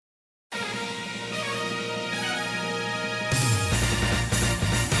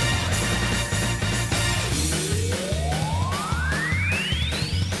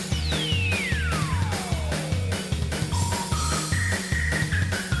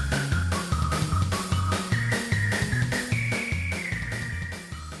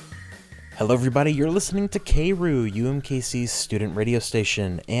Hello, everybody. You're listening to KRU, UMKC's student radio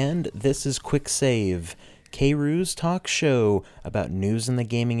station, and this is QuickSave, KRU's talk show about news in the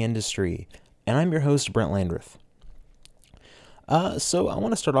gaming industry. And I'm your host, Brent Landreth. So I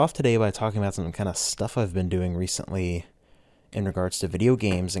want to start off today by talking about some kind of stuff I've been doing recently in regards to video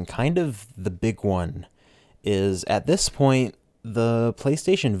games, and kind of the big one is, at this point, the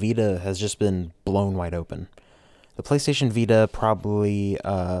PlayStation Vita has just been blown wide open. The PlayStation Vita probably,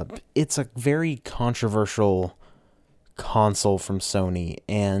 it's a very controversial console from Sony,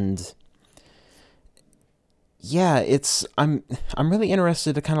 and yeah, I'm really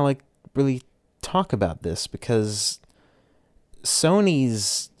interested to kind of really talk about this, because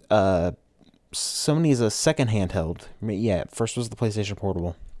Sony's a second handheld. Yeah, first was the PlayStation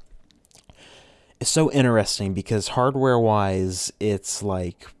Portable. It's so interesting because hardware-wise, it's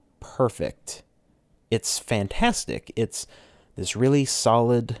perfect. It's fantastic. It's this really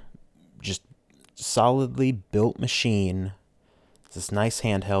solid, just solidly built machine. It's this nice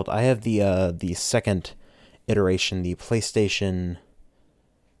handheld. I have the second iteration, the PlayStation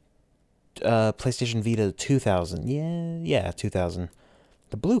Vita 2000. Yeah, 2000.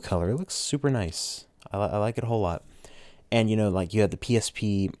 The blue color, it looks super nice. I like it a whole lot. And you have the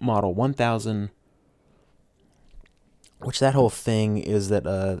PSP model 1000, which that whole thing is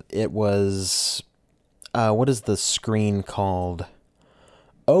that it was, what is the screen called?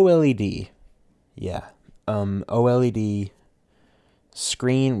 OLED. Yeah. OLED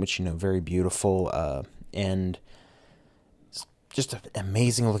screen, which, very beautiful, and just an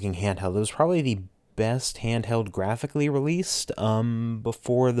amazing looking handheld. It was probably the best handheld graphically released,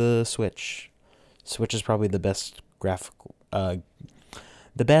 before the Switch. Switch is probably the best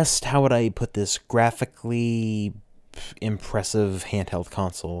how would I put this, graphically impressive handheld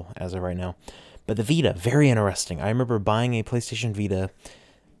console as of right now. But the Vita, very interesting. I remember buying a PlayStation Vita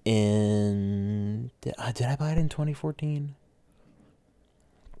did I buy it in 2014?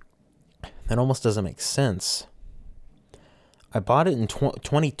 That almost doesn't make sense. I bought it in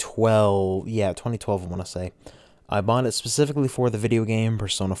 2012. Yeah, 2012, I want to say. I bought it specifically for the video game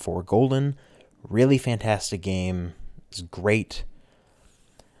Persona 4 Golden. Really fantastic game. It's great.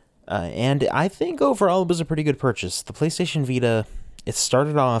 And I think overall it was a pretty good purchase. The PlayStation Vita, it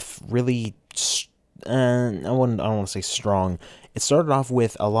started off really, I don't want to say strong. It started off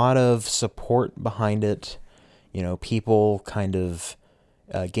with a lot of support behind it. People kind of,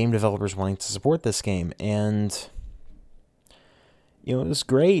 game developers wanting to support this game. And it was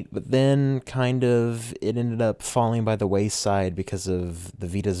great, but then kind of it ended up falling by the wayside because of the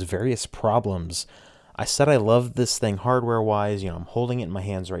Vita's various problems. I said I loved this thing hardware-wise. I'm holding it in my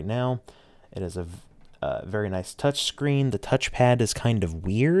hands right now. It is a very nice touch screen. The touchpad is kind of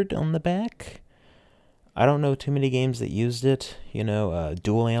weird on the back. I don't know too many games that used it.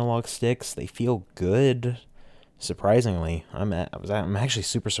 Dual analog sticks, they feel good, surprisingly. I'm actually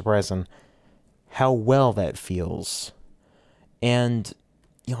super surprised on how well that feels. And,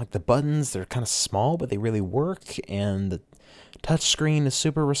 the buttons, they're kind of small, but they really work, and the touchscreen is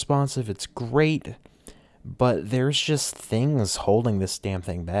super responsive. It's great, but there's just things holding this damn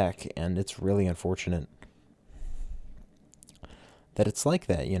thing back, and it's really unfortunate that it's like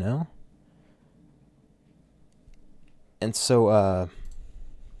that, And so,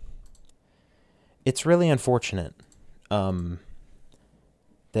 it's really unfortunate, that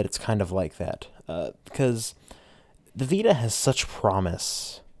it's kind of like that, because the Vita has such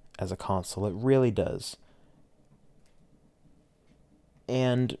promise as a console. It really does.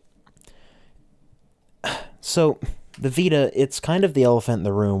 And so, the Vita, it's kind of the elephant in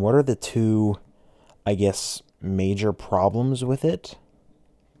the room. What are the two, I guess, major problems with it?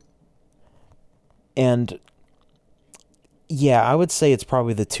 And yeah, I would say it's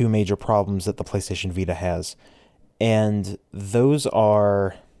probably the two major problems that the PlayStation Vita has. And those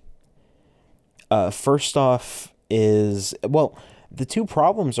are, first off, the two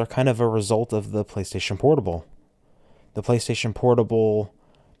problems are kind of a result of the PlayStation Portable. The PlayStation Portable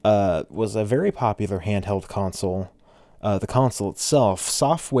was a very popular handheld console. The console itself,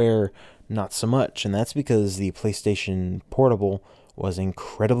 software, not so much, and that's because the PlayStation Portable was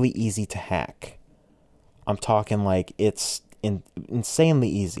incredibly easy to hack. I'm talking it's insanely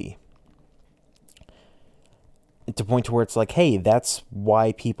easy. To the point to where it's hey, that's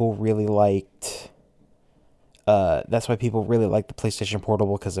why people really liked the PlayStation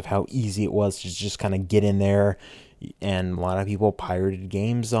Portable, because of how easy it was to just kind of get in there, and a lot of people pirated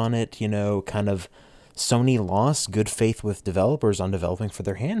games on it, kind of. Sony lost good faith with developers on developing for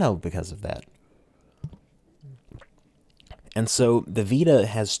their handheld because of that. And so the Vita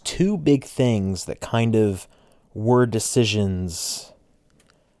has two big things that kind of were decisions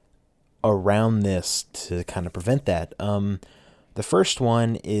around this to kind of prevent that. The first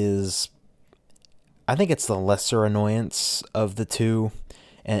one is, I think it's the lesser annoyance of the two,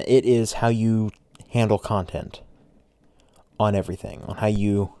 and it is how you handle content on everything, on how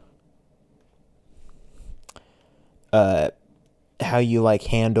you like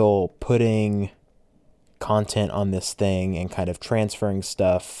handle putting content on this thing and kind of transferring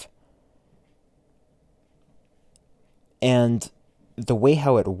stuff. And the way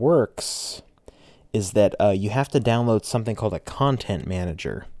how it works is that you have to download something called a content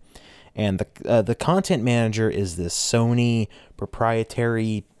manager. And the content manager is this Sony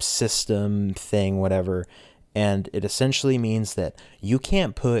proprietary system thing, whatever. And it essentially means that you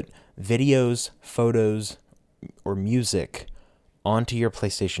can't put videos, photos, or music onto your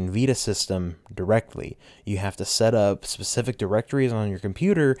PlayStation Vita system directly. You have to set up specific directories on your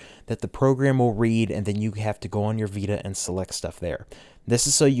computer that the program will read, and then you have to go on your Vita and select stuff there. This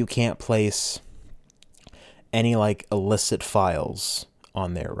is so you can't place any like illicit files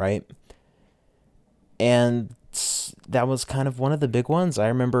on there, right? And that was kind of one of the big ones. I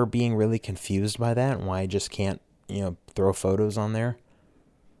remember being really confused by that and why I just can't, throw photos on there.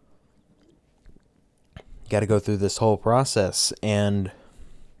 Got to go through this whole process. And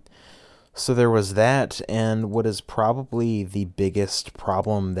so there was that. And what is probably the biggest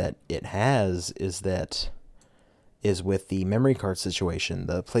problem that it has is with the memory card situation.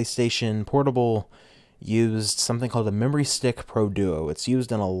 The PlayStation Portable used something called a Memory Stick Pro Duo. It's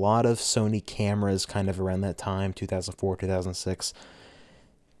used in a lot of Sony cameras kind of around that time, 2004, 2006.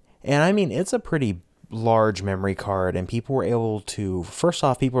 And I mean, it's a pretty large memory card, and people were able to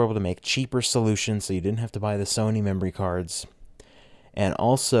make cheaper solutions so you didn't have to buy the Sony memory cards. And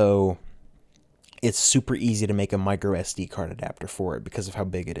also, it's super easy to make a micro SD card adapter for it because of how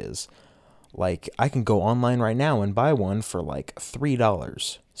big it is. Like, I can go online right now and buy one for like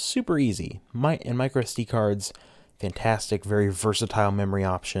 $3. Super easy. And micro SD cards, fantastic, very versatile memory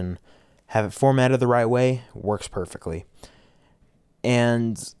option. Have it formatted the right way, works perfectly.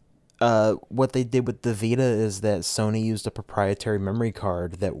 And what they did with the Vita is that Sony used a proprietary memory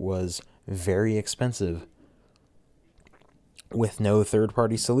card that was very expensive with no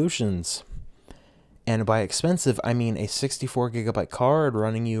third-party solutions. And by expensive, I mean a 64 gigabyte card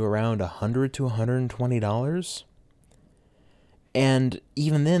running you around $100 to $120. And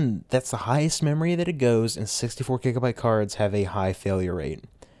even then, that's the highest memory that it goes, and 64 gigabyte cards have a high failure rate.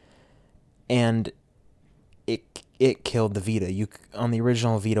 And it killed the Vita. On the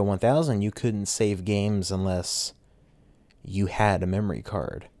original Vita 1000, you couldn't save games unless you had a memory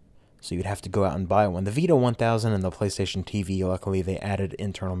card. So you'd have to go out and buy one. The Vita 1000 and the PlayStation TV, luckily, they added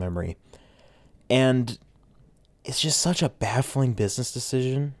internal memory. And it's just such a baffling business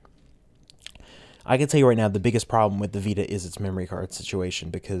decision. I can tell you right now, the biggest problem with the Vita is its memory card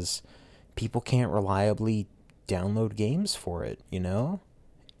situation, because people can't reliably download games for it,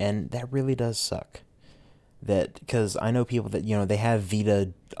 And that really does suck. Because I know people that, they have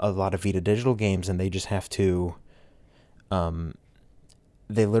a lot of Vita digital games, and they just have to,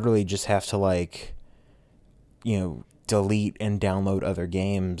 they literally just have to, delete and download other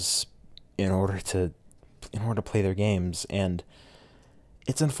games in order to play their games. And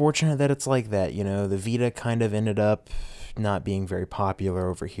it's unfortunate that it's like that, the Vita kind of ended up not being very popular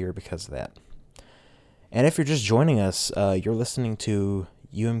over here because of that. And if you're just joining us, you're listening to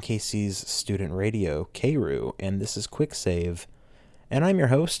UMKC's student radio, KRU, and this is QuickSave. And I'm your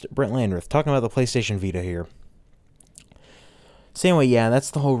host, Brent Landreth, talking about the PlayStation Vita here. So anyway, yeah,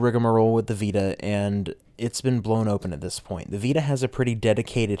 that's the whole rigmarole with the Vita, and it's been blown open at this point. The Vita has a pretty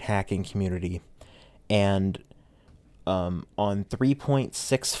dedicated hacking community, and on 3.65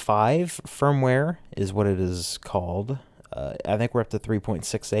 firmware is what it is called. I think we're up to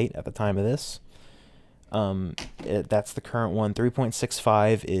 3.68 at the time of this. That's the current one.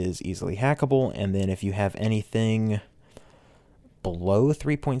 3.65 is easily hackable, and then if you have anything below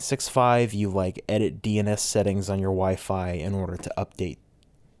 3.65, you edit DNS settings on your Wi-Fi in order to update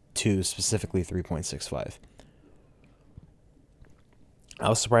to specifically 3.65. I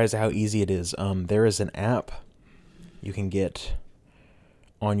was surprised at how easy it is. There is an app you can get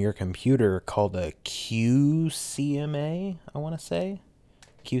on your computer called a QCMA, I want to say.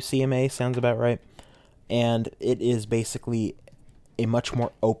 QCMA sounds about right. And it is basically a much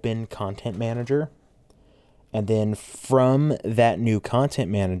more open content manager. And then from that new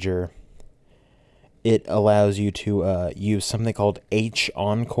content manager, it allows you to use something called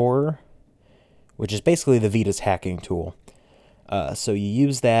H-Encore, which is basically the Vita's hacking tool. So you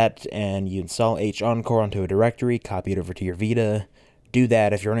use that, and you install H-Encore onto a directory, copy it over to your Vita. Do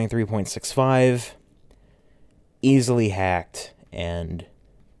that if you're running 3.65. Easily hacked, and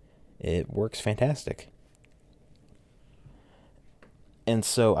It works fantastic. And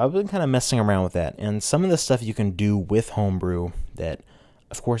so I've been kind of messing around with that. And some of the stuff you can do with Homebrew that,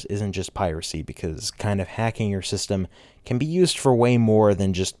 of course, isn't just piracy, because kind of hacking your system can be used for way more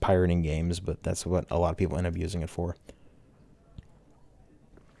than just pirating games, but that's what a lot of people end up using it for.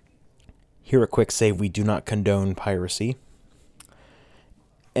 Here at QuickSave, we do not condone piracy.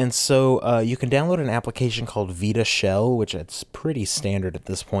 And so you can download an application called Vita Shell, which it's pretty standard at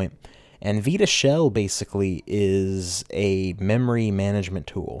this point. And Vita Shell basically is a memory management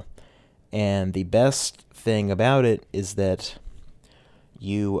tool. And the best thing about it is that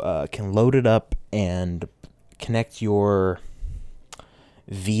you can load it up and connect your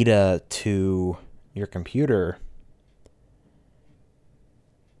Vita to your computer,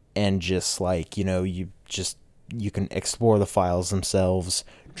 and just like, you can explore the files themselves,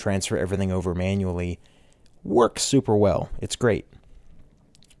 transfer everything over manually. Works super well. It's great.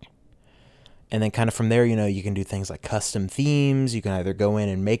 And then kind of from there, you can do things like custom themes. You can either go in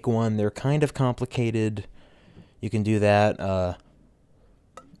and make one. They're kind of complicated. You can do that.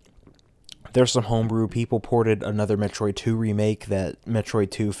 There's some homebrew. People ported another Metroid 2 remake, that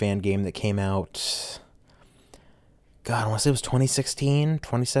Metroid 2 fan game that came out, God, I want to say it was 2016,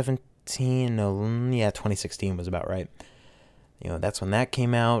 2017. No, yeah, 2016 was about right. That's when that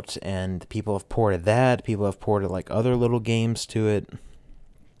came out, and people have ported that. People have ported like other little games to it.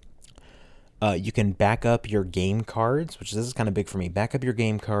 You can back up your game cards, which this is kind of big for me. Back up your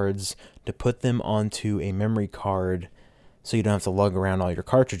game cards to put them onto a memory card so you don't have to lug around all your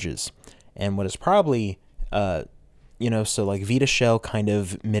cartridges. And what is probably, so like Vita Shell kind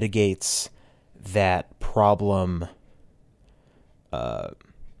of mitigates that problem.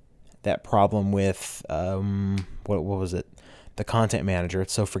 With, what was it? The content manager.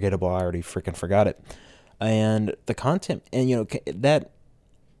 It's so forgettable, I already freaking forgot it. And the content, and that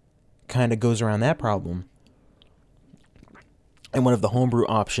kind of goes around that problem. And one of the homebrew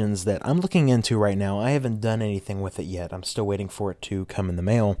options that I'm looking into right now, I haven't done anything with it yet, I'm still waiting for it to come in the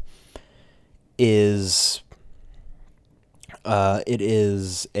mail, is it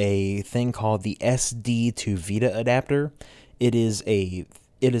is a thing called the SD to Vita adapter. It is a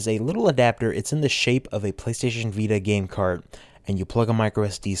little adapter. It's in the shape of a PlayStation Vita game card, and you plug a micro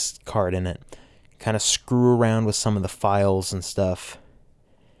SD card in it. Kind of screw around with some of the files and stuff.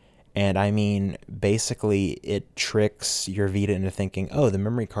 And I mean, basically, it tricks your Vita into thinking, oh, the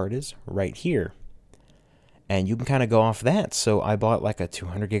memory card is right here. And you can kind of go off that. So I bought like a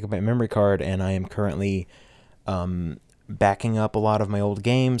 200 gigabyte memory card, and I am currently backing up a lot of my old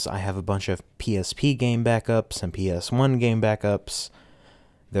games. I have a bunch of PSP game backups and PS1 game backups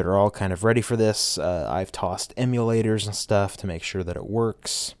that are all kind of ready for this. I've tossed emulators and stuff to make sure that it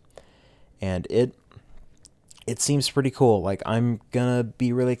works. And it seems pretty cool. Like, I'm gonna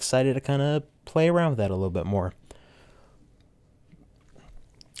be really excited to kind of play around with that a little bit more.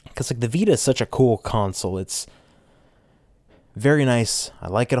 Because, like, the Vita is such a cool console. It's very nice. I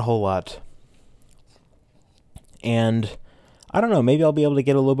like it a whole lot. And I don't know, maybe I'll be able to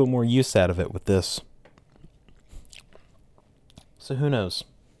get a little bit more use out of it with this. So who knows?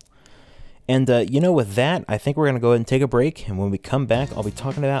 And, with that, I think we're going to go ahead and take a break. And when we come back, I'll be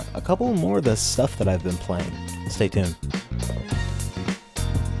talking about a couple more of the stuff that I've been playing. Stay tuned.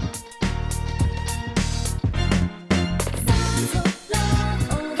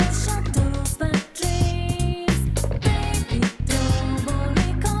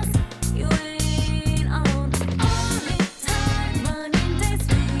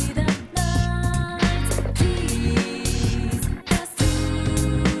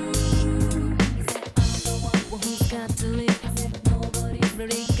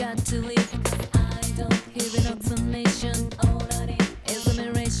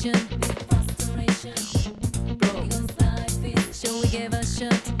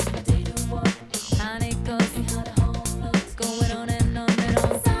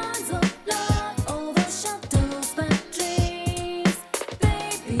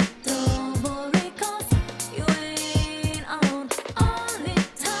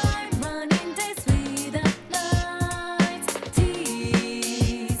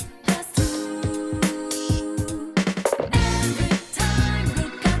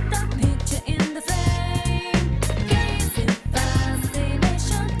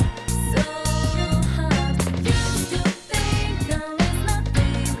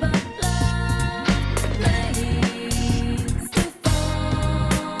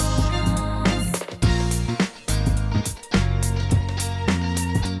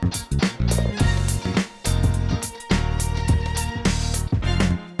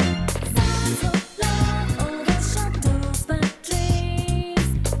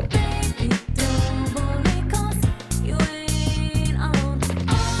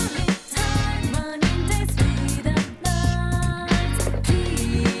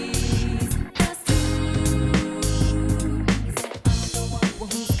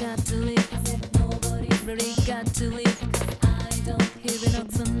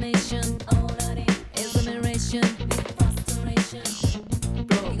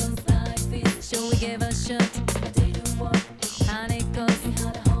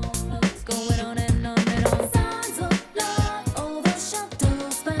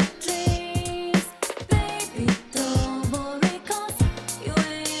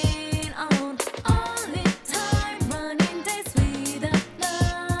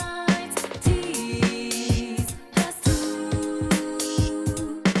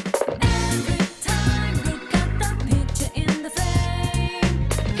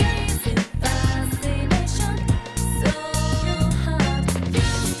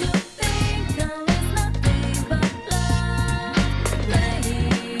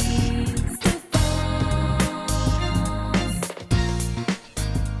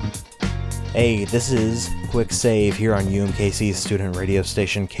 Hey, this is QuickSave here on UMKC's student radio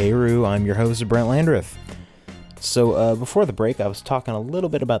station KRU. I'm your host, Brent Landreth. So, before the break, I was talking a little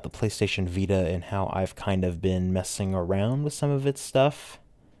bit about the PlayStation Vita and how I've kind of been messing around with some of its stuff.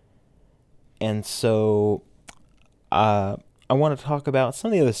 And so, I want to talk about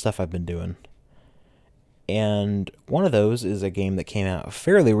some of the other stuff I've been doing. And one of those is a game that came out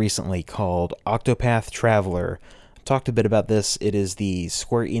fairly recently called Octopath Traveler. I talked a bit about this. It is the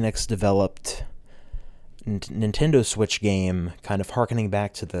Square Enix developed Nintendo Switch game, kind of harkening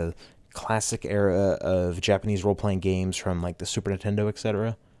back to the classic era of Japanese role-playing games from like the Super Nintendo,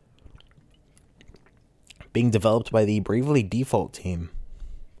 etc. Being developed by the Bravely Default team.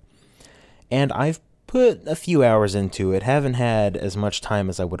 And I've put a few hours into it, haven't had as much time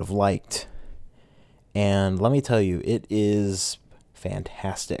as I would have liked. And let me tell you, it is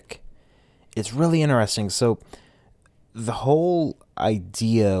fantastic. It's really interesting. So, the whole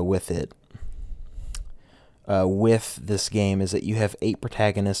idea with it, with this game, is that you have 8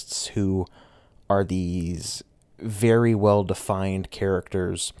 protagonists who are these very well-defined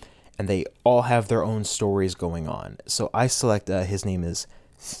characters, and they all have their own stories going on. So, I select, his name is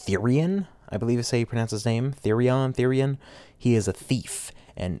Therion, I believe is how you pronounce his name. Therion. He is a thief.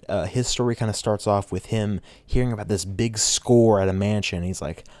 And his story kind of starts off with him hearing about this big score at a mansion. He's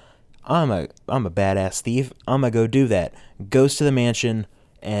like, I'm a badass thief. I'm going to go do that. Goes to the mansion,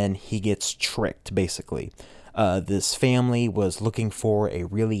 and he gets tricked, basically. This family was looking for a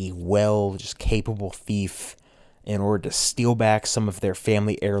really just capable thief in order to steal back some of their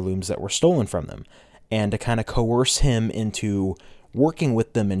family heirlooms that were stolen from them. And to kind of coerce him into working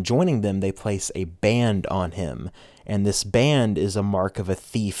with them and joining them, they place a band on him. And this band is a mark of a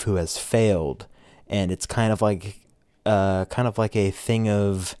thief who has failed. And it's kind of like a thing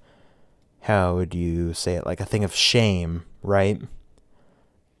of, how would you say it? Like a thing of shame, right?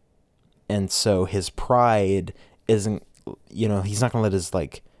 And so his pride isn't, he's not going to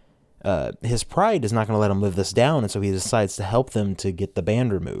let his pride is not going to let him live this down. And so he decides to help them to get the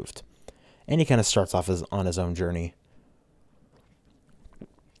band removed. And he kind of starts off on his own journey.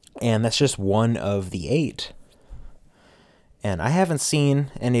 And that's just one of the 8. And I haven't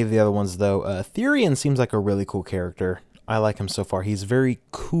seen any of the other ones, though. Therion seems like a really cool character. I like him so far. He's very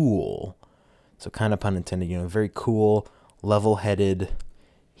cool. So kind of pun intended, very cool, level-headed.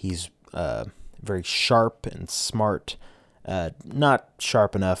 He's very sharp and smart. Not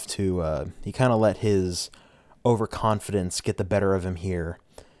sharp enough to... he kind of let his overconfidence get the better of him here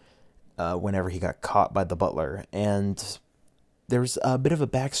whenever he got caught by the butler. And there's a bit of a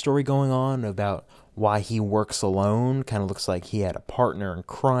backstory going on about why he works alone. Kind of looks like he had a partner in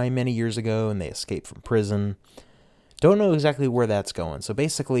crime many years ago and they escaped from prison. Don't know exactly where that's going. So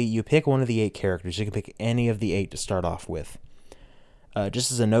basically, you pick one of the 8 characters. You can pick any of the 8 to start off with.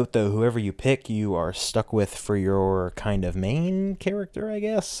 Just as a note, though, whoever you pick, you are stuck with for your kind of main character, I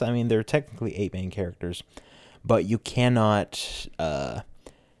guess. I mean, there are technically 8 main characters, but you cannot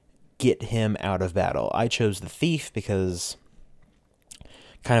get him out of battle. I chose the thief because...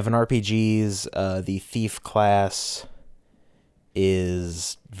 kind of in RPGs, the thief class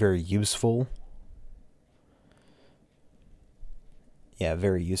is very useful. Yeah,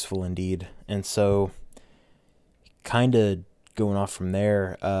 very useful indeed. And so, kind of going off from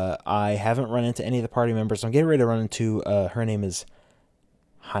there, I haven't run into any of the party members. I'm getting ready to run into, her name is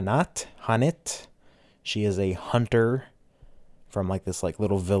Hanit. She is a hunter from like this like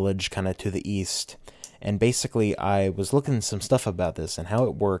little village kind of to the east. And basically, I was looking at some stuff about this, and how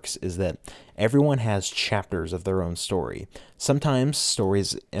it works is that everyone has chapters of their own story. Sometimes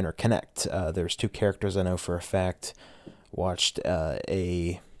stories interconnect. There's 2 characters I know for a fact. Watched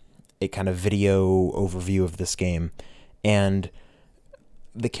a kind of video overview of this game, and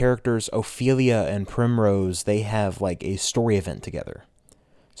the characters Ophelia and Primrose, they have like a story event together.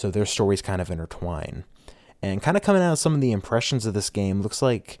 So their stories kind of intertwine. And kind of coming out of some of the impressions of this game, looks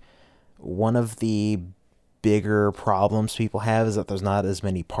like one of the bigger problems people have is that there's not as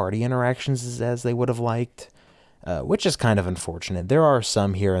many party interactions as they would have liked, which is kind of unfortunate. There are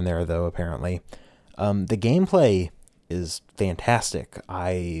some here and there, though, apparently. The gameplay is fantastic.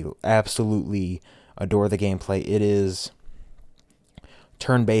 I absolutely adore the gameplay. It is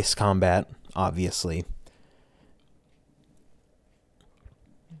turn-based combat, obviously.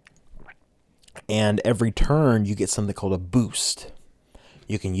 And every turn, you get something called a boost.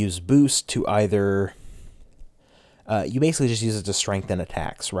 You can use boost to either... you basically just use it to strengthen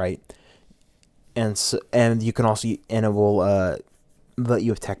attacks, right? And you can also... And it will let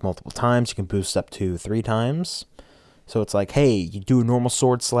you attack multiple times. You can boost up to 3 times. So it's like, hey, you do a normal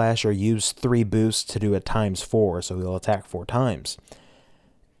sword slash or use 3 boosts to do it times 4, so he'll attack 4 times.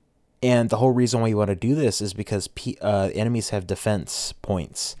 And the whole reason why you want to do this is because enemies have defense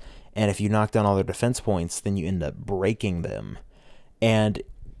points. And if you knock down all their defense points, then you end up breaking them. And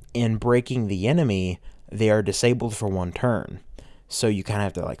in breaking the enemy, they are disabled for one turn. So you kind of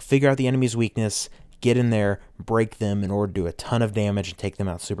have to like figure out the enemy's weakness, get in there, break them in order to do a ton of damage and take them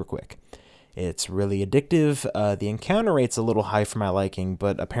out super quick. It's really addictive. The encounter rate's a little high for my liking,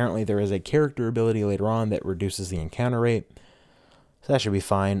 but apparently there is a character ability later on that reduces the encounter rate. So that should be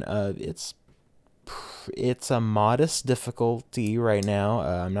fine. It's a modest difficulty right now.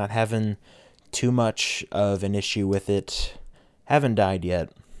 I'm not having too much of an issue with it. Haven't died yet.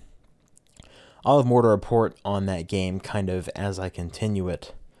 I'll have more to report on that game kind of as I continue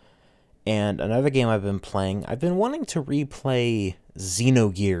it. And another game I've been playing, I've been wanting to replay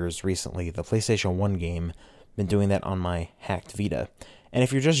Xenogears recently, the PlayStation 1 game. Been doing that on my hacked Vita. And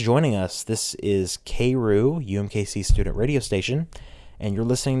if you're just joining us, this is KRU, UMKC student radio station, and you're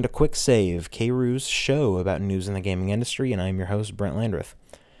listening to QuickSave, KRU's show about news in the gaming industry, and I'm your host, Brent Landreth.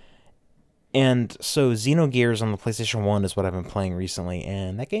 And so Xenogears on the PlayStation 1 is what I've been playing recently,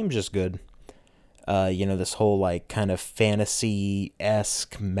 and that game's just good. This whole like kind of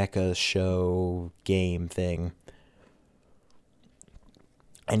fantasy-esque mecha show game thing.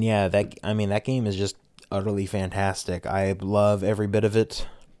 And yeah, that game is just utterly fantastic. I love every bit of it.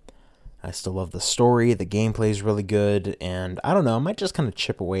 I still love the story. The gameplay is really good, and I don't know, I might just kind of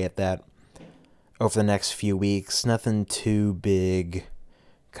chip away at that over the next few weeks. Nothing too big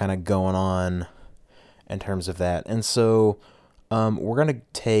kind of going on in terms of that. And so we're going to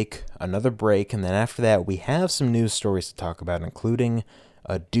take another break, and then after that, we have some news stories to talk about, including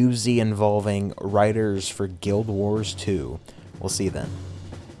a doozy involving writers for Guild Wars 2. We'll see you then.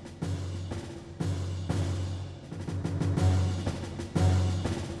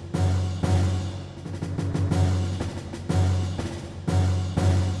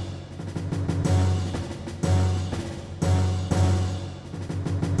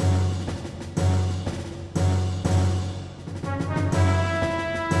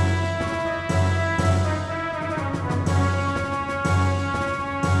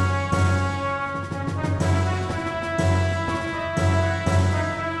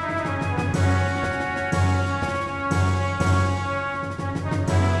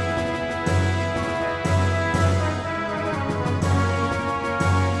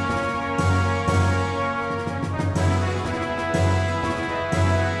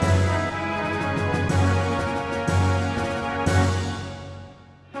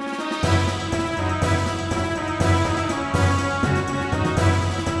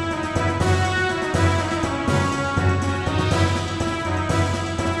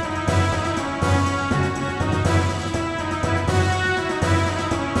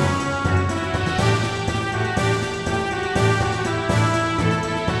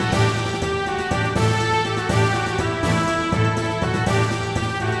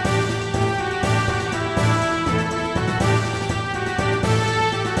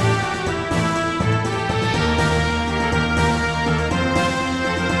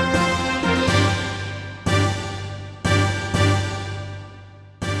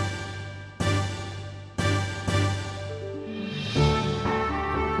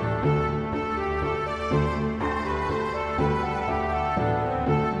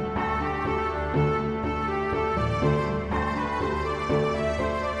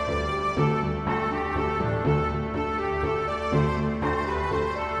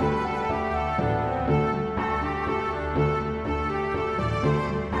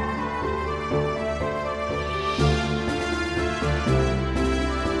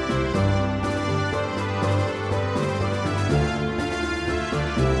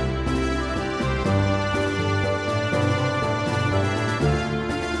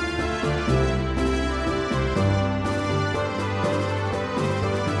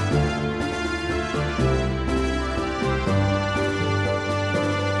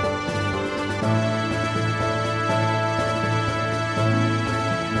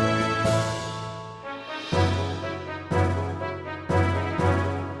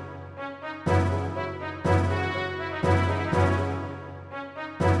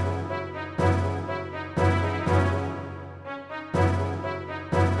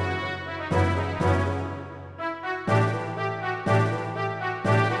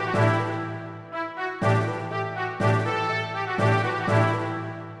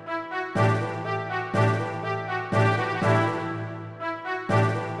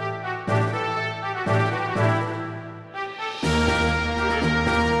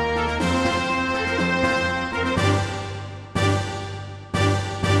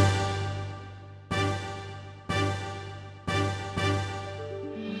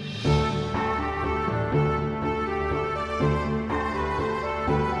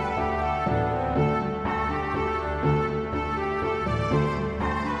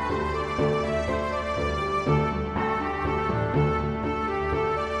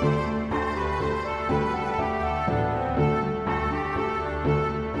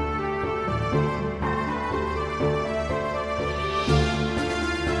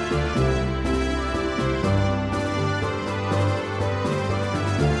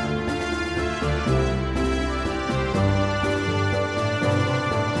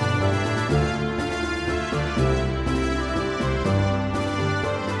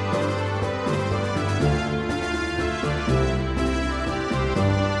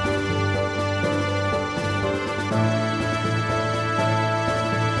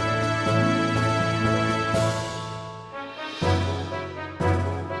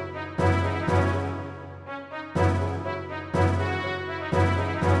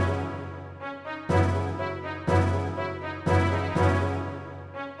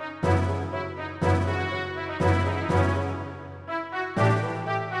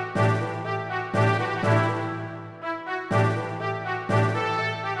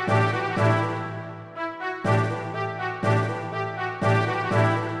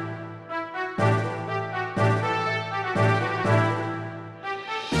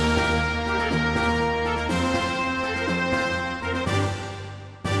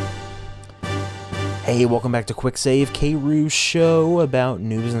 Hey, welcome back to QuickSave, K-Roo's show about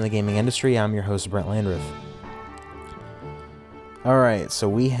news in the gaming industry. I'm your host, Brent Landreth. Alright, so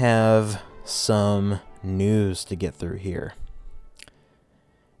we have some news to get through here.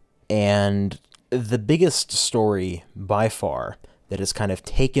 And the biggest story by far that has kind of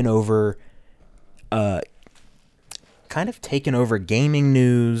taken over gaming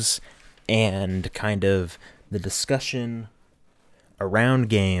news and kind of the discussion around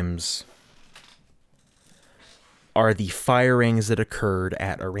games are the firings that occurred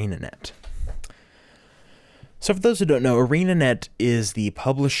at ArenaNet. So for those who don't know, ArenaNet is the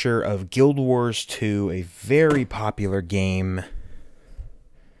publisher of Guild Wars 2, a very popular game,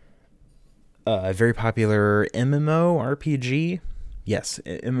 a very popular MMORPG. Yes,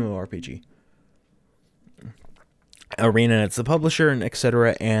 MMORPG. ArenaNet's the publisher, and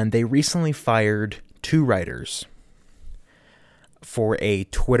etc., and they recently fired 2 writers for a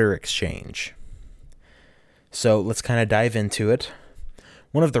Twitter exchange. So let's kind of dive into it.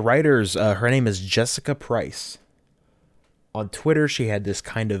 One of the writers, her name is Jessica Price. On Twitter, she had this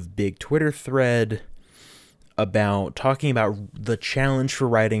kind of big Twitter thread talking about the challenge for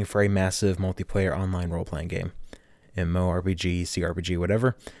writing for a massive multiplayer online role-playing game. MMORPG, CRPG,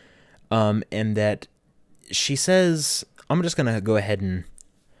 whatever. And that she says, I'm just going to go ahead and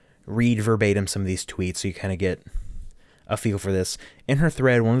read verbatim some of these tweets so you kind of get a feel for this. In her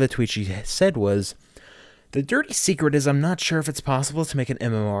thread, one of the tweets she said was, "The dirty secret is I'm not sure if it's possible to make an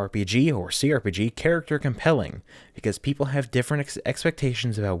MMORPG or CRPG character compelling, because people have different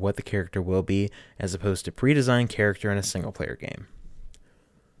expectations about what the character will be, as opposed to pre-designed character in a single-player game."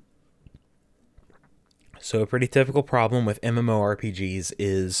 So a pretty typical problem with MMORPGs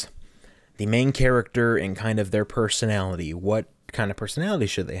is the main character and kind of their personality. What kind of personality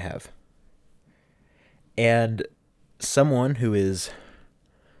should they have? And someone who is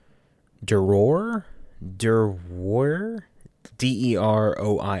Deroir, Deroir,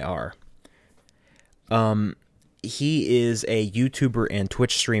 D-E-R-O-I-R. He is a YouTuber and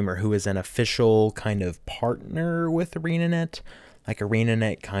Twitch streamer who is an official kind of partner with ArenaNet. Like,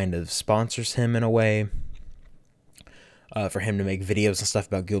 ArenaNet kind of sponsors him in a way for him to make videos and stuff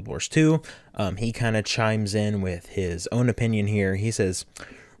about Guild Wars 2. He kind of chimes in with his own opinion here. He says,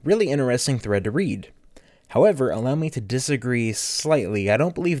 "Really interesting thread to read. However, allow me to disagree slightly. I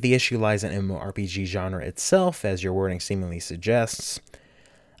don't believe the issue lies in MMORPG genre itself, as your wording seemingly suggests.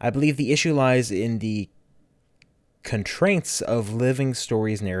 I believe the issue lies in the constraints of Living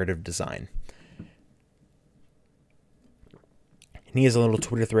Stories narrative design." And he has a little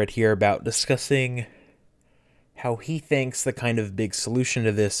Twitter thread here about discussing how he thinks the kind of big solution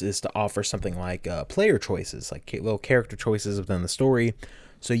to this is to offer something like player choices, like little character choices within the story,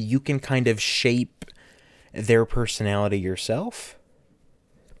 so you can kind of shape their personality yourself.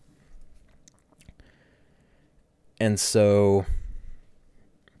 And so,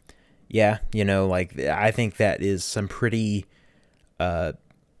 yeah, like, I think that is some pretty,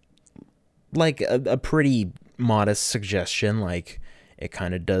 like, a pretty modest suggestion. Like, it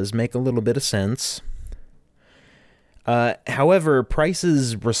kind of does make a little bit of sense. However,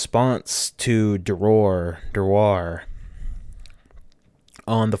 Price's response to Deroir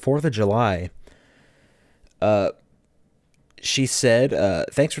on the 4th of July, she said,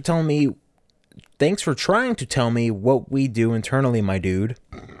 thanks for trying to tell me what we do internally, my dude."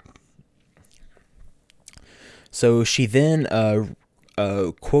 So she then,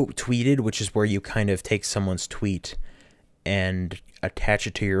 quote tweeted, which is where you kind of take someone's tweet and attach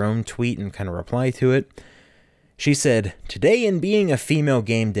it to your own tweet and kind of reply to it. She said, "Today in being a female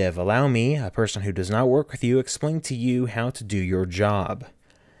game dev, allow me, a person who does not work with you, explain to you how to do your job."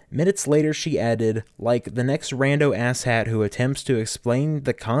 Minutes later, she added, "Like the next rando asshat who attempts to explain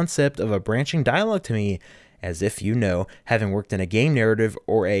the concept of a branching dialogue to me, as if you know, having worked in a game narrative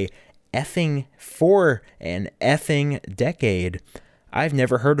or a effing for an effing decade. I've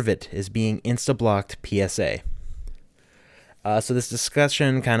never heard of it, is being insta-blocked PSA." So this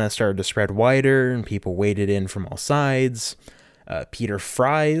discussion kind of started to spread wider, and people waded in from all sides. Peter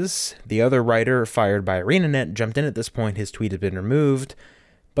Fries, the other writer fired by ArenaNet, jumped in at this point. His tweet had been removed,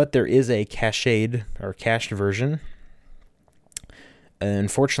 but there is a cached version.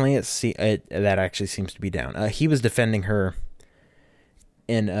 Unfortunately, that actually seems to be down. He was defending her,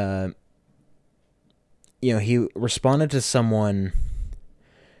 and he responded to someone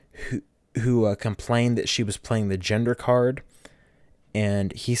who complained that she was playing the gender card,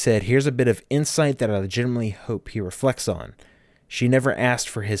 and he said, "Here's a bit of insight that I legitimately hope he reflects on. She never asked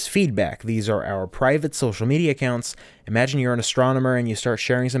for his feedback. These are our private social media accounts. Imagine you're an astronomer and you start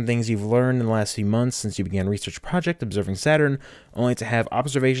sharing some things you've learned in the last few months since you began research project observing Saturn, only to have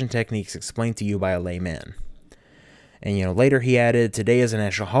observation techniques explained to you by a layman." And, later he added, "Today is a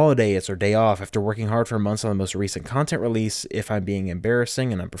national holiday. It's our day off. After working hard for months on the most recent content release, if I'm being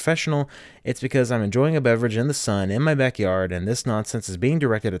embarrassing and unprofessional, it's because I'm enjoying a beverage in the sun in my backyard, and this nonsense is being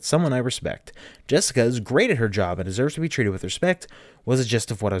directed at someone I respect. Jessica is great at her job and deserves to be treated with respect," was the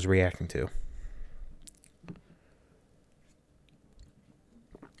gist of what I was reacting to.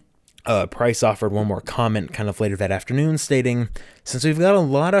 Price offered one more comment kind of later that afternoon, stating, "Since we've got a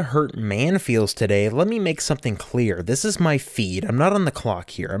lot of hurt man feels today, let me make something clear. This is my feed. I'm not on the clock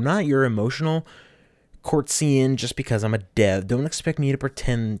here. I'm not your emotional courtesian just because I'm a dev. Don't expect me to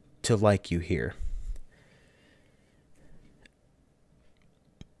pretend to like you here."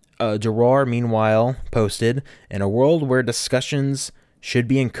 Gerard, meanwhile, posted, "In a world where discussions should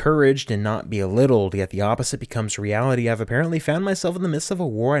be encouraged and not belittled, yet the opposite becomes reality, I've apparently found myself in the midst of a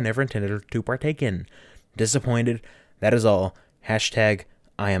war I never intended to partake in. Disappointed. That is all. Hashtag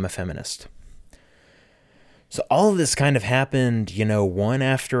I am a feminist." So all of this kind of happened, one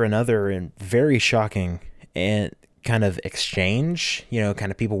after another, and very shocking and kind of exchange,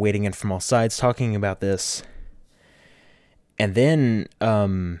 kind of people wading in from all sides talking about this. And then,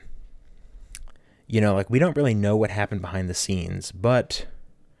 we don't really know what happened behind the scenes, but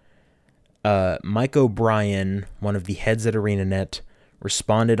Mike O'Brien, one of the heads at ArenaNet,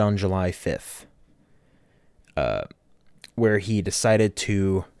 responded on July 5th, where he decided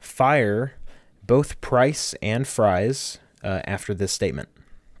to fire both Price and Fries after this statement.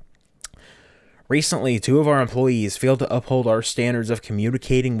 "Recently, 2 of our employees failed to uphold our standards of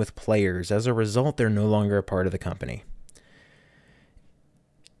communicating with players. As a result, they're no longer a part of the company."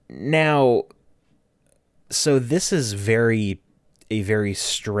 Now, so this is a very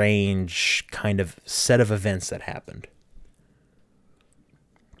strange kind of set of events that happened.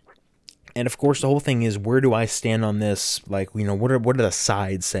 And of course, the whole thing is, where do I stand on this? Like, what are the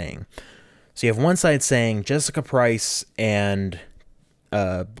sides saying? So you have one side saying Jessica Price and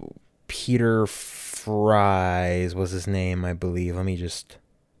Peter Fries was his name, I believe. Let me just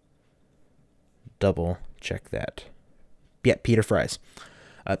double check that. Yeah, Peter Fries.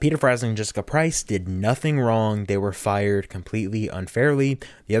 Peter Fries and Jessica Price did nothing wrong. They were fired completely unfairly.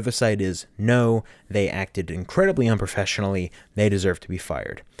 The other side is, no, they acted incredibly unprofessionally. They deserve to be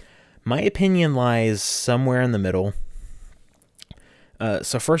fired. My opinion lies somewhere in the middle.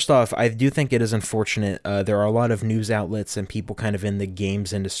 So first off, I do think it is unfortunate. There are a lot of news outlets and people kind of in the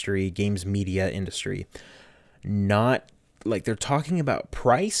games media industry, not like they're talking about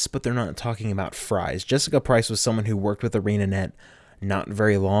Price, but they're not talking about Fries. Jessica Price was someone who worked with ArenaNet not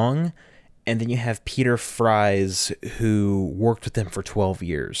very long, and then you have Peter Fries, who worked with them for 12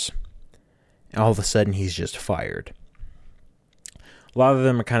 years. All of a sudden, he's just fired. A lot of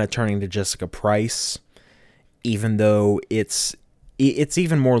them are kind of turning to Jessica Price, even though it's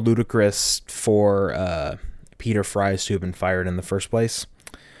even more ludicrous for Peter Fries to have been fired in the first place.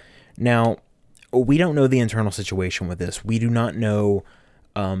 Now, we don't know the internal situation with this. We do not know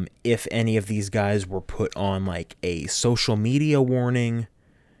if any of these guys were put on like a social media warning.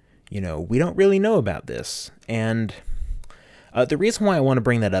 We don't really know about this. And the reason why I want to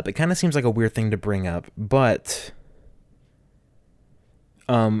bring that up, it kind of seems like a weird thing to bring up, but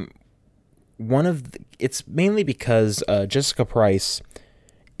it's mainly because Jessica Price,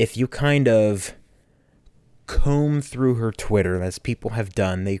 if you kind of comb through her Twitter, as people have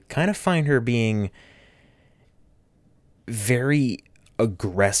done, they kind of find her being very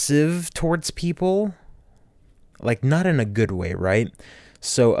aggressive towards people. like not in a good way, right?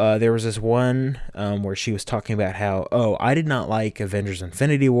 So there was this one where she was talking about how, oh, I did not like Avengers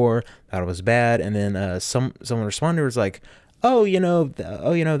Infinity War, thought it was bad, and then someone responded was like, oh,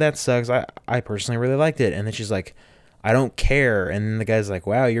 that sucks. I personally really liked it. And then she's like, I don't care. And then the guy's like,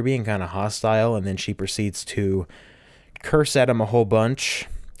 wow, you're being kind of hostile. And then she proceeds to curse at him a whole bunch.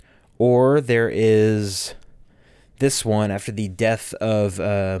 Or there is this one after the death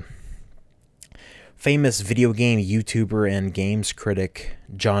of famous video game YouTuber and games critic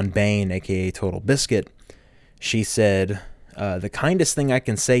John Bain, aka Total Biscuit. She said, the kindest thing I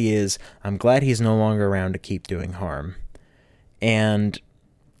can say is, I'm glad he's no longer around to keep doing harm. And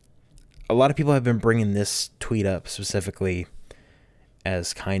a lot of people have been bringing this tweet up specifically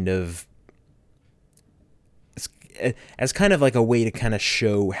as kind of like a way to kind of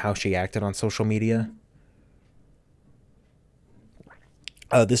show how she acted on social media.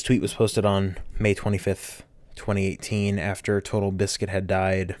 This tweet was posted on May 25th, 2018, after Total Biscuit had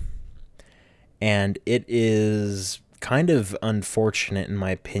died. And it is kind of unfortunate, in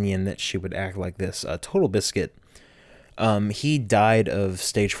my opinion, that she would act like this. Total Biscuit, he died of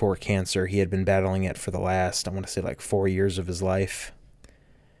stage 4 cancer. He had been battling it for the last, I want to say, like 4 years of his life.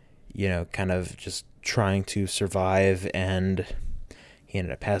 Kind of just trying to survive, and he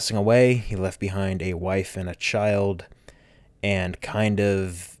ended up passing away. He left behind a wife and a child. And kind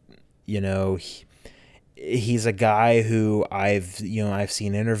of, he's a guy who I've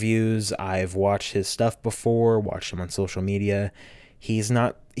seen interviews. I've watched his stuff before, watched him on social media. He's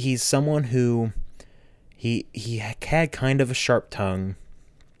someone who, he had kind of a sharp tongue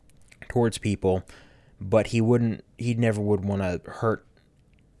towards people, but he never would want to hurt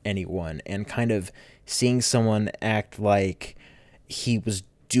anyone. And kind of seeing someone act like he was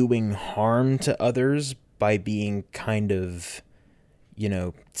doing harm to others by being kind of,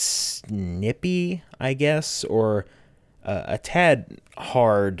 snippy, I guess, or a tad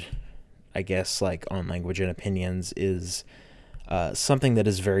hard, I guess, like on language and opinions is something that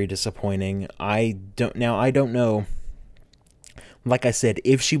is very disappointing. I don't know, like I said,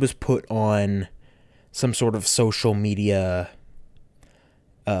 if she was put on some sort of social media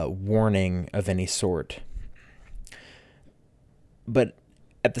warning of any sort. But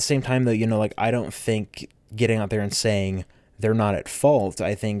at the same time, though, I don't think getting out there and saying they're not at fault,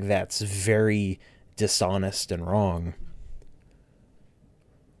 I think that's very dishonest and wrong.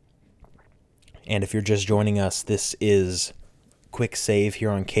 And if you're just joining us, this is QuickSave here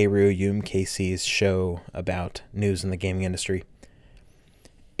on KROUM, KC's show about news in the gaming industry.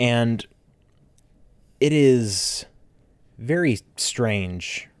 And it is very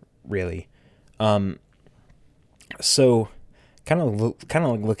strange, really. So kind of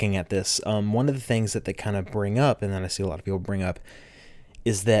looking at this, one of the things that they kind of bring up, and then I see a lot of people bring up,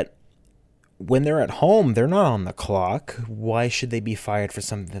 is that when they're at home, they're not on the clock. Why should they be fired for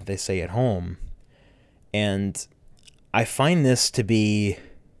something that they say at home? And I find this to be,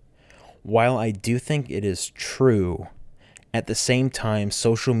 while I do think it is true, at the same time,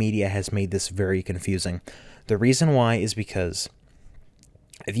 social media has made this very confusing. The reason why is because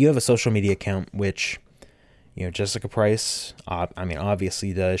if you have a social media account, which, Jessica Price,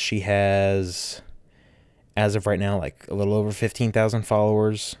 obviously does. She has, as of right now, like a little over 15,000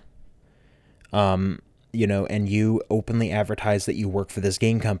 followers. And you openly advertise that you work for this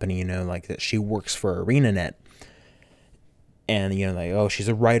game company, like that she works for ArenaNet. And, like, oh, she's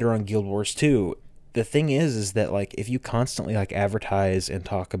a writer on Guild Wars 2. The thing is that, like, if you constantly, like, advertise and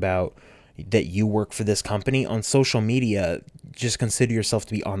talk about that you work for this company on social media, just consider yourself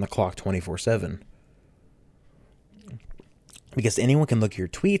to be on the clock 24/7. Because anyone can look at your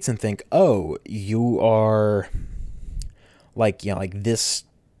tweets and think, oh, you are like, this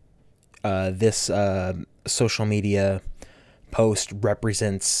social media post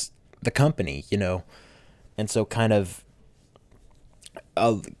represents the company, and so kind of,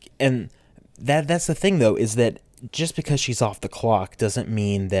 and that's the thing though, is that just because she's off the clock doesn't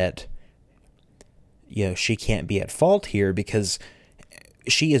mean that, she can't be at fault here, because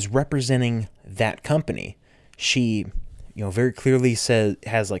she is representing that company. She, very clearly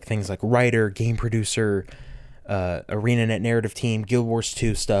has like things like writer, game producer, ArenaNet narrative team, Guild Wars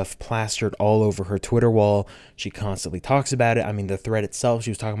 2 stuff plastered all over her Twitter wall. She constantly talks about it. I mean, the thread itself, she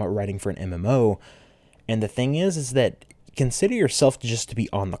was talking about writing for an MMO. And the thing is that consider yourself just to be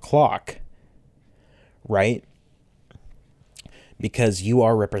on the clock, right? Because you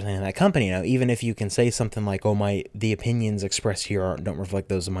are representing that company. Now, even if you can say something like, oh, the opinions expressed here don't reflect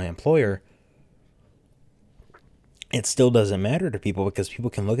those of my employer, it still doesn't matter to people, because people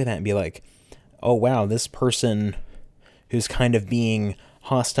can look at that and be like, oh, wow, this person who's kind of being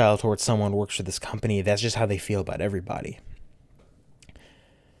hostile towards someone who works for this company. That's just how they feel about everybody.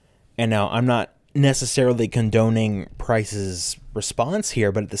 And now, I'm not necessarily condoning Price's response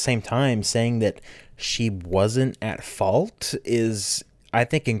here, but at the same time, saying that she wasn't at fault is, I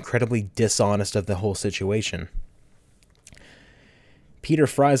think, incredibly dishonest of the whole situation. Peter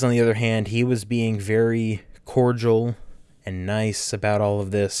Fries, on the other hand, he was being very cordial and nice about all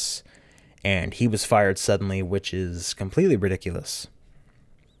of this, and he was fired suddenly, which is completely ridiculous.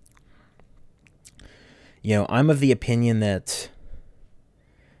 You know, I'm of the opinion that,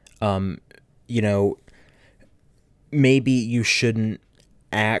 you know, maybe you shouldn't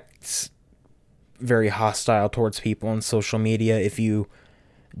act very hostile towards people on social media if you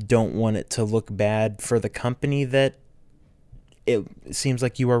don't want it to look bad for the company that it seems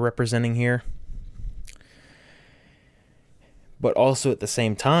like you are representing here. But also at the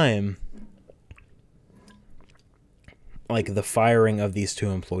same time, like, the firing of these two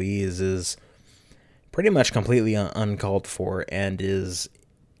employees is pretty much completely uncalled for and is,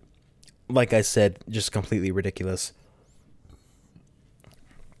 like I said, just completely ridiculous.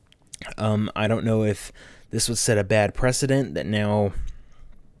 I don't know if this would set a bad precedent that now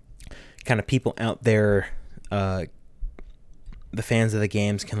kind of people out there, the fans of the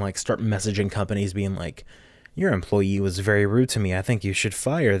games, can like start messaging companies being like, your employee was very rude to me, I think you should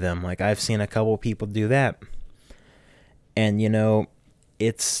fire them. Like, I've seen a couple people do that. And, you know,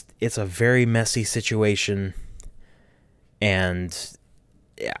 it's a very messy situation, and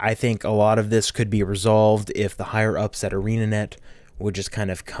I think a lot of this could be resolved if the higher-ups at ArenaNet would just kind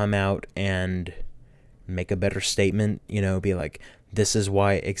of come out and make a better statement, you know, be like, this is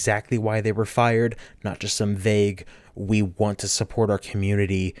exactly why they were fired, not just some vague, we want to support our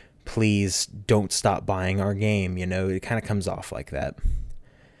community, please don't stop buying our game, you know, it kind of comes off like that.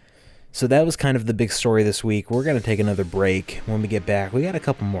 So that was kind of the big story this week. We're going to take another break. When we get back, we got a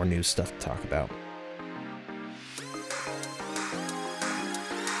couple more news stuff to talk about.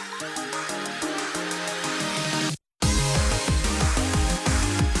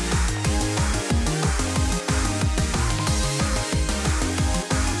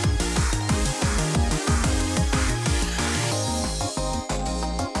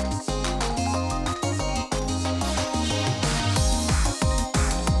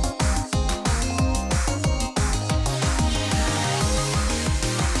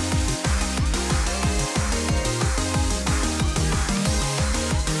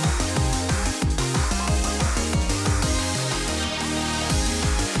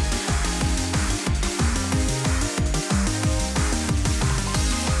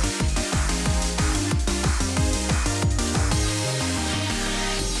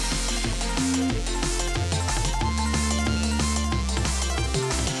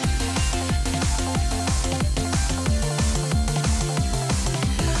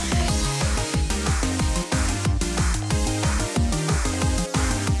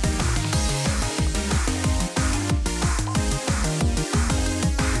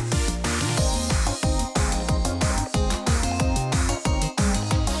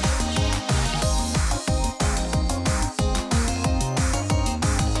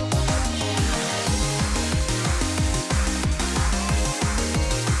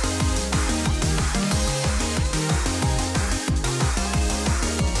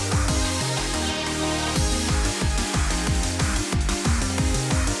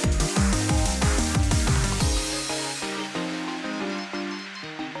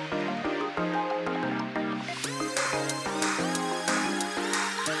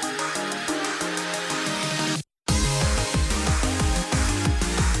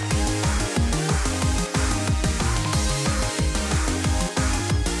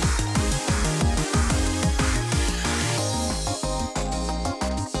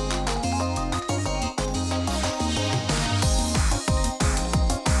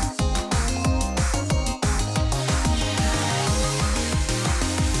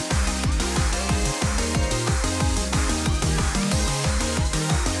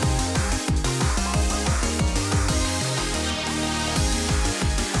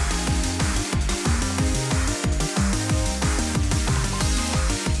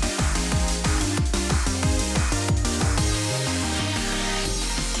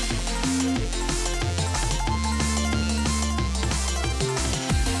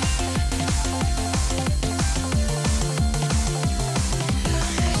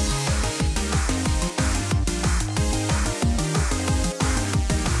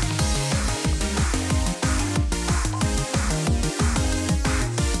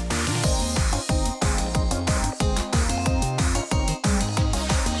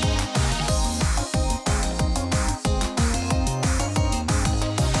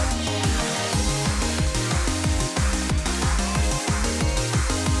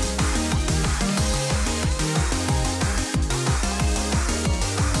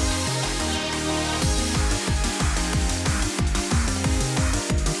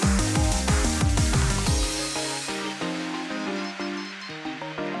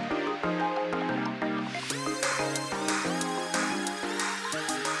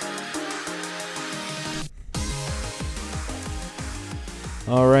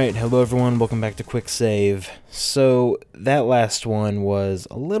 Alright, hello everyone, welcome back to QuickSave. So, that last one was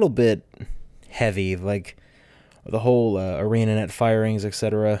a little bit heavy, like the whole ArenaNet firings,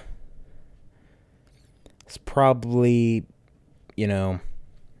 etc. It's probably,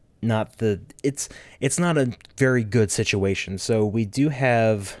 not it's not a very good situation. So we do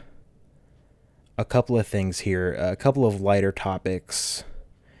have a couple of things here, a couple of lighter topics.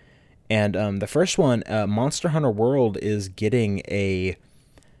 And the first one, Monster Hunter World is getting a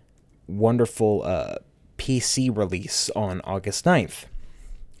wonderful PC release on August 9th.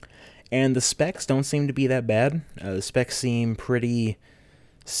 And the specs don't seem to be that bad. The specs seem pretty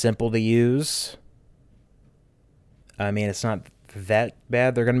simple to use. I mean, it's not that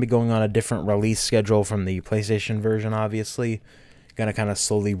bad. They're going to be going on a different release schedule from the PlayStation version, obviously. Going to kind of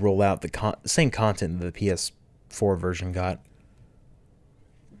slowly roll out the same content the PS4 version got.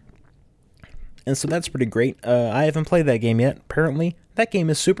 And so that's pretty great. I haven't played that game yet. Apparently, that game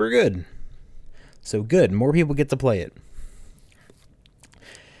is super good. So good. More people get to play it.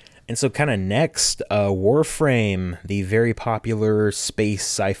 And so kind of next, Warframe, the very popular space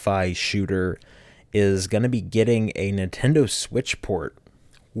sci-fi shooter, is going to be getting a Nintendo Switch port.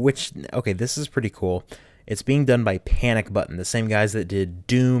 Which, okay, this is pretty cool. It's being done by Panic Button, the same guys that did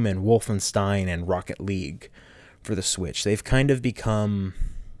Doom and Wolfenstein and Rocket League for the Switch. They've kind of become,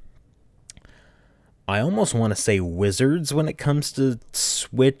 I almost want to say, wizards when it comes to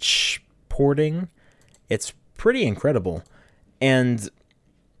Switch porting. It's pretty incredible. And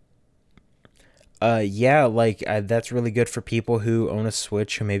that's really good for people who own a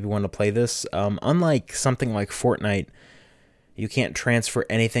Switch who maybe want to play this. Unlike something like Fortnite, you can't transfer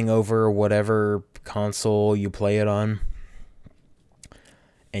anything over whatever console you play it on.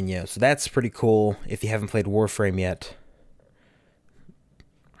 And so that's pretty cool if you haven't played Warframe yet.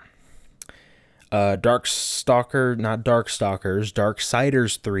 Darksiders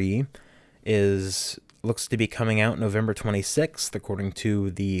 3 looks to be coming out November 26th, according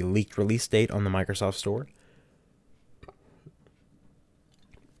to the leaked release date on the Microsoft Store.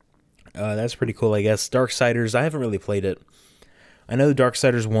 That's pretty cool, I guess. Darksiders, I haven't really played it. I know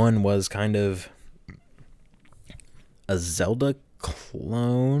Darksiders 1 was kind of a Zelda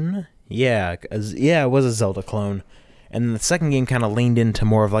clone. Yeah, it was a Zelda clone. And then the second game kind of leaned into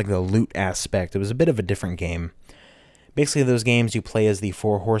more of like the loot aspect. It was a bit of a different game. Basically, those games you play as the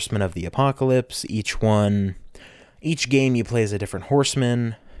four horsemen of the apocalypse. Each game you play as a different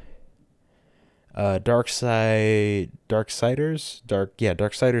horseman. Darksiders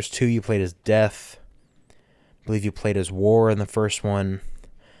 2 you played as Death. I believe you played as War in the first one.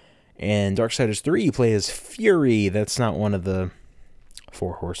 And Darksiders 3 you play as Fury. That's not one of the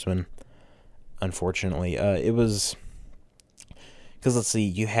four horsemen, unfortunately. It was, because let's see,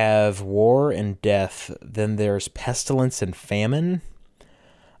 you have War and Death, then there's Pestilence and Famine.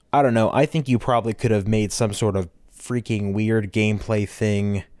 I don't know, I think you probably could have made some sort of freaking weird gameplay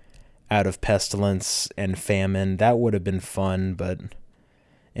thing out of Pestilence and Famine. That would have been fun, but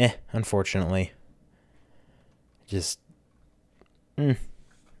unfortunately. Just,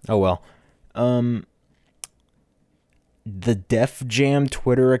 oh well. The Def Jam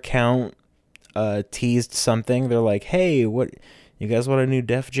Twitter account teased something. They're like, hey, what... You guys want a new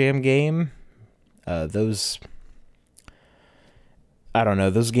Def Jam game? Those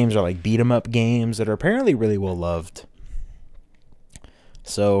games are like beat-em-up games that are apparently really well loved.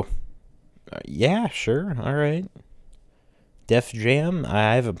 So, yeah, sure, all right. Def Jam,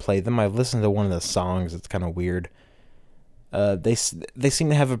 I haven't played them. I've listened to one of the songs. It's kind of weird. They seem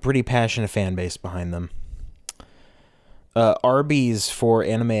to have a pretty passionate fan base behind them. Arby's for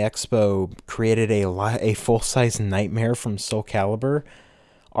Anime Expo created a full-size Nightmare from Soul Calibur.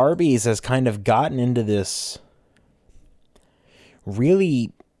 Arby's has kind of gotten into this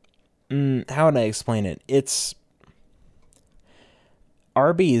really... how would I explain it? It's...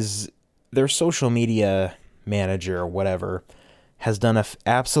 Arby's, their social media manager or whatever, has done an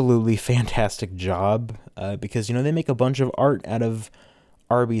absolutely fantastic job because, they make a bunch of art out of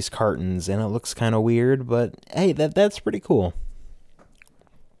Arby's cartons, and it looks kind of weird, but hey, that's pretty cool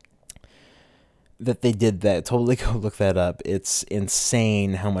that they did that. Totally go look that up. It's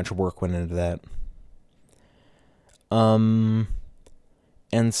insane how much work went into that. And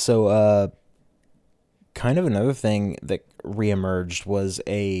so kind of another thing that reemerged was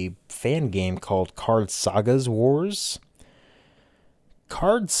a fan game called Card Sagas Wars.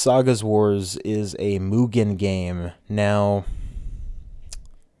 Card Sagas Wars is a Mugen game. Now,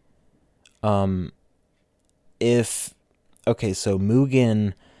 so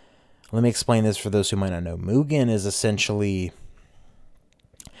Mugen, let me explain this for those who might not know. Mugen is essentially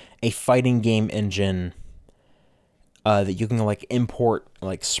a fighting game engine that you can like import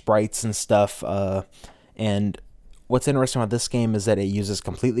like sprites and stuff. And what's interesting about this game is that it uses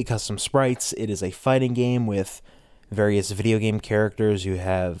completely custom sprites. It is a fighting game with various video game characters. You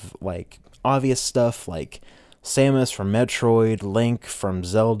have like obvious stuff like Samus from Metroid, Link from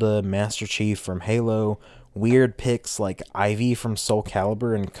Zelda, Master Chief from Halo, weird picks like Ivy from Soul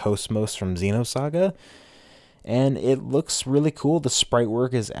Calibur and Cosmos from Xenosaga. And it looks really cool. The sprite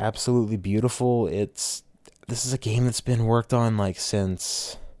work is absolutely beautiful. This is a game that's been worked on like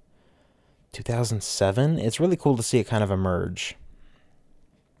since 2007. It's really cool to see it kind of emerge.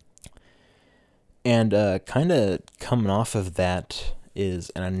 And kind of coming off of that is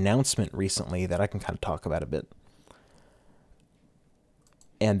an announcement recently that I can kind of talk about a bit.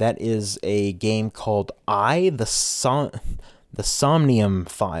 And that is a game called the Somnium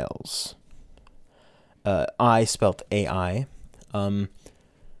Files. I spelled AI.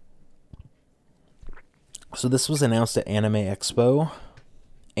 So this was announced at Anime Expo,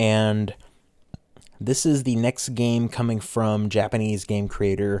 and this is the next game coming from Japanese game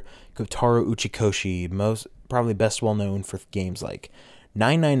creator Kotaro Uchikoshi, probably best well known for games like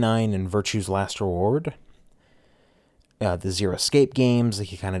 999 and Virtue's Last Reward. The Zero Escape games,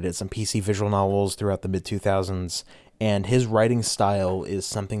 he kind of did some PC visual novels throughout the mid-2000s, and his writing style is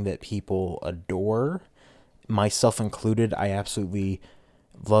something that people adore, myself included. I absolutely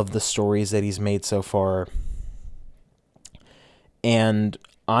love the stories that he's made so far. And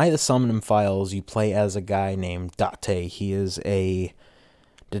the Somnium Files, you play as a guy named Date. He is a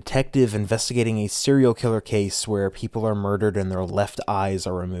detective investigating a serial killer case where people are murdered and their left eyes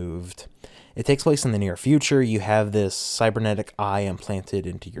are removed. It takes place in the near future. You have this cybernetic eye implanted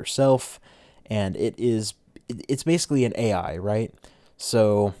into yourself, and it's basically an AI, right?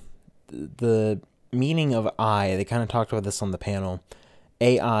 So the meaning of eye, they kind of talked about this on the panel.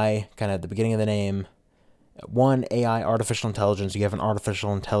 AI, kind of at the beginning of the name. One, AI, artificial intelligence. You have an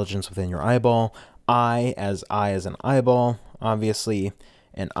artificial intelligence within your eyeball. Eye as an eyeball, obviously.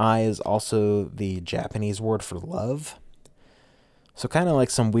 And eye is also the Japanese word for love. So kind of like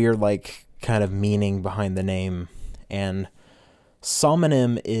some weird, like, kind of meaning behind the name. And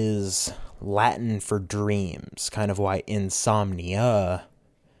somnium is Latin for dreams, kind of why insomnia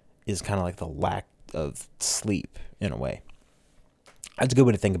is kind of like the lack of sleep in a way. That's a good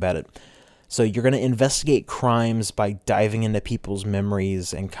way to think about it. So you're going to investigate crimes by diving into people's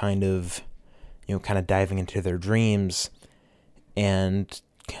memories and kind of diving into their dreams and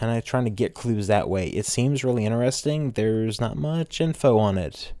kind of trying to get clues that way. It seems really interesting. There's not much info on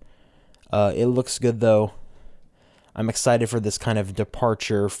it. It looks good though. I'm excited for this kind of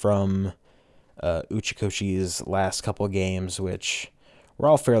departure from Uchikoshi's last couple games, which were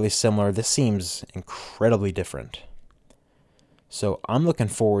all fairly similar. This seems incredibly different. So I'm looking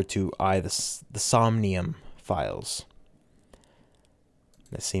forward to the Somnium Files.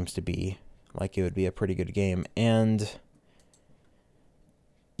 That seems to be like it would be a pretty good game. And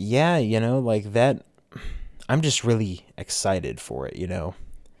yeah, like that, I'm just really excited for it,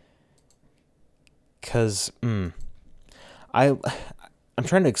 Because, I'm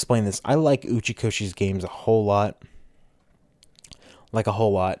trying to explain this. I like Uchikoshi's games a whole lot.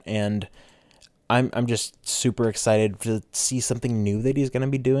 And I'm just super excited to see something new that he's going to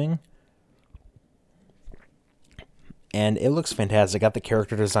be doing. And it looks fantastic. I got the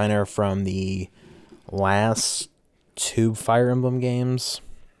character designer from the last two Fire Emblem games.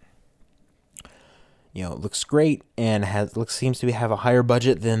 It looks great and seems to have a higher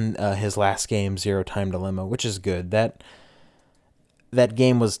budget than his last game, Zero Time Dilemma, which is good. That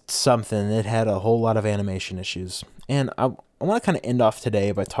game was something. It had a whole lot of animation issues. And I want to kind of end off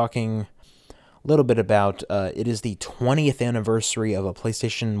today by talking a little bit about, it is the 20th anniversary of a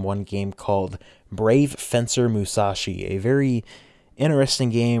PlayStation 1 game called Brave Fencer Musashi, a very interesting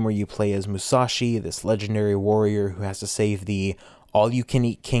game where you play as Musashi, this legendary warrior who has to save the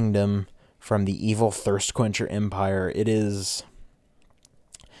all-you-can-eat kingdom from the evil Thirst Quencher Empire. It's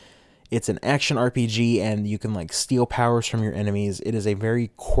an action RPG, and you can like steal powers from your enemies. It is a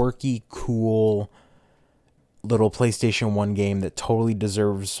very quirky, cool little PlayStation 1 game that totally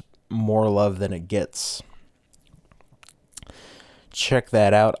deserves more love than it gets. Check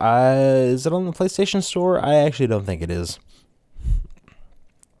that out. Is it on the PlayStation Store? I actually don't think it is.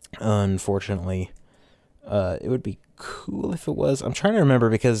 Unfortunately. It would be cool if it was. I'm trying to remember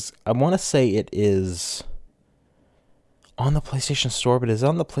because I want to say it is on the PlayStation Store, but is it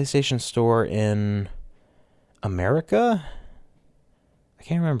on the PlayStation Store in America? I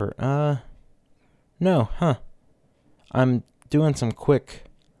can't remember. No, huh. I'm doing some quick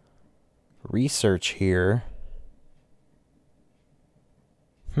research here.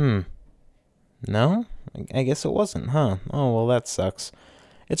 No? I guess it wasn't, huh? Oh, well, that sucks.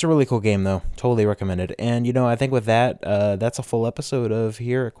 It's a really cool game, though. Totally recommended. And, you know, I think with that, that's a full episode of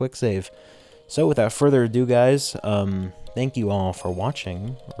here at QuickSave. So, without further ado, guys, thank you all for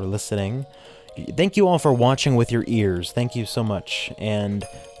watching or listening. Thank you all for watching with your ears. Thank you so much. And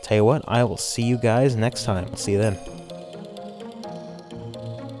tell you what, I will see you guys next time. See you then.